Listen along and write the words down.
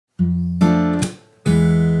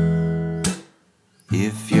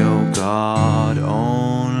If your God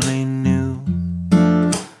only knew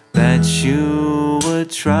that you were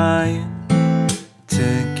trying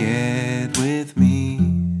to get with me.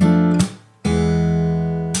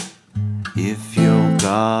 If your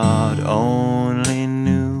God only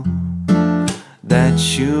knew that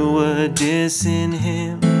you were dissing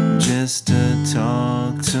him just to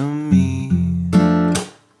talk to me,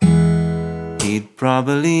 he'd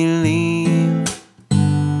probably leave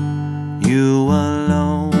you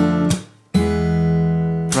alone,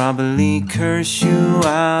 probably curse you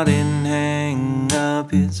out and hang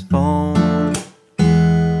up his phone.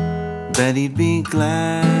 Bet he'd be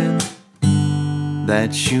glad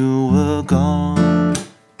that you were gone,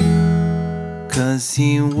 'cause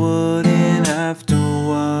he wouldn't have to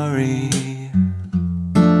worry.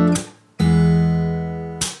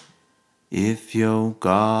 If your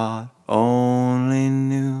God only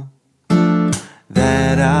knew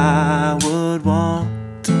that I would want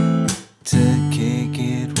to kick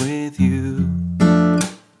it with you.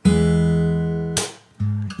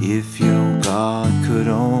 If your God could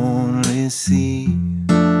only see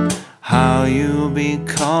how you be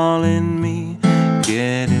calling me,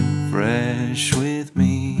 getting fresh with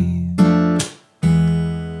me.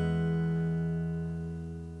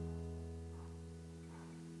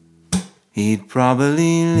 He'd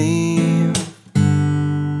probably leave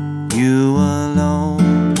you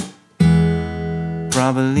alone,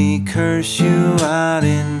 probably curse you out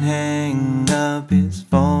and hang up his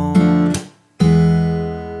phone.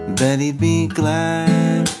 Bet he'd be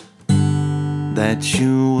glad that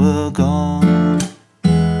you were gone,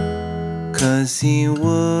 'cause he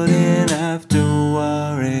wouldn't have to